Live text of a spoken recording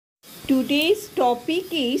Today's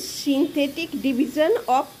topic is synthetic division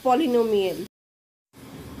of polynomial.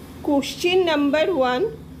 Question number 1.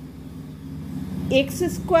 X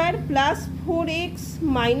square plus 4x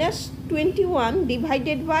minus 21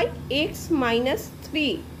 divided by x minus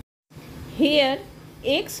 3. Here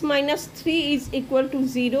x minus 3 is equal to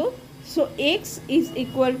 0. So x is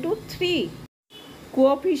equal to 3.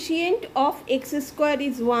 Coefficient of x square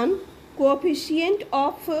is 1. Coefficient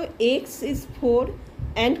of x is 4.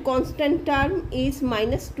 And constant term is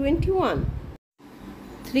minus 21.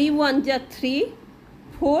 3 1 ja 3.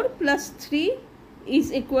 4 plus 3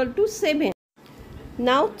 is equal to 7.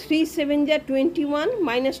 Now 3 7 ja 21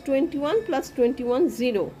 minus 21 plus 21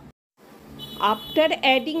 0. After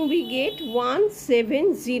adding we get 1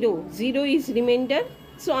 7 0. 0 is remainder.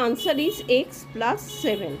 So answer is x plus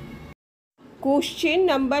 7. Question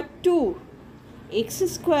number 2. X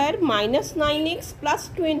square minus 9x plus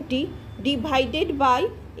 20 divided by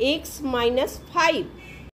x minus 5.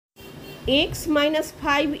 X minus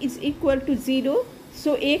 5 is equal to 0.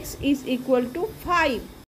 So x is equal to 5.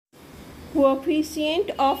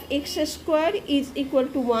 Coefficient of x square is equal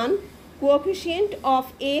to 1. Coefficient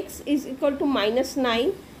of x is equal to minus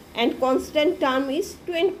 9. And constant term is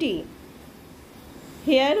 20.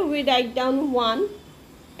 Here we write down 1.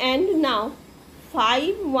 And now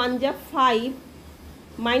 5 1 ja 5.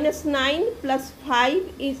 Minus 9 plus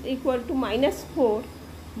 5 is equal to minus 4.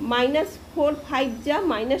 Minus 4 5 ja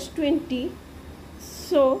minus 20.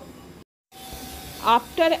 So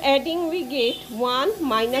after adding we get 1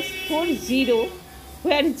 minus 4 0,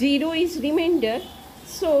 where 0 is remainder.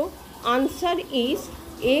 So answer is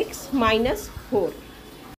x minus 4.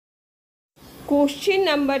 Question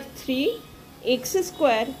number 3. X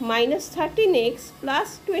square minus 13x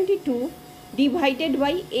plus 22 divided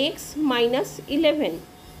by x minus 11.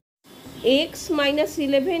 X minus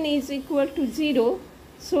 11 is equal to 0.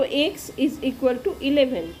 So x is equal to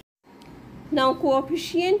 11. Now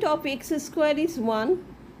coefficient of x square is 1.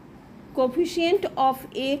 Coefficient of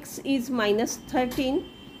x is minus 13.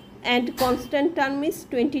 And constant term is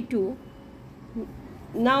 22.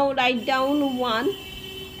 Now write down 1.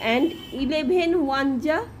 And 11 1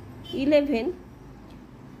 ja 11.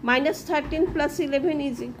 Minus 13 plus 11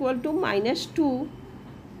 is equal to minus 2.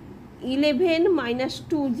 11 minus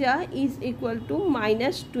 2 ja is equal to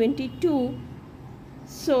minus 22.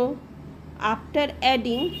 So after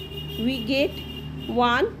adding we get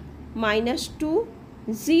 1 minus 2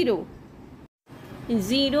 0.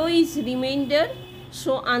 0 is remainder.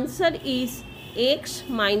 So answer is x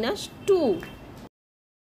minus 2.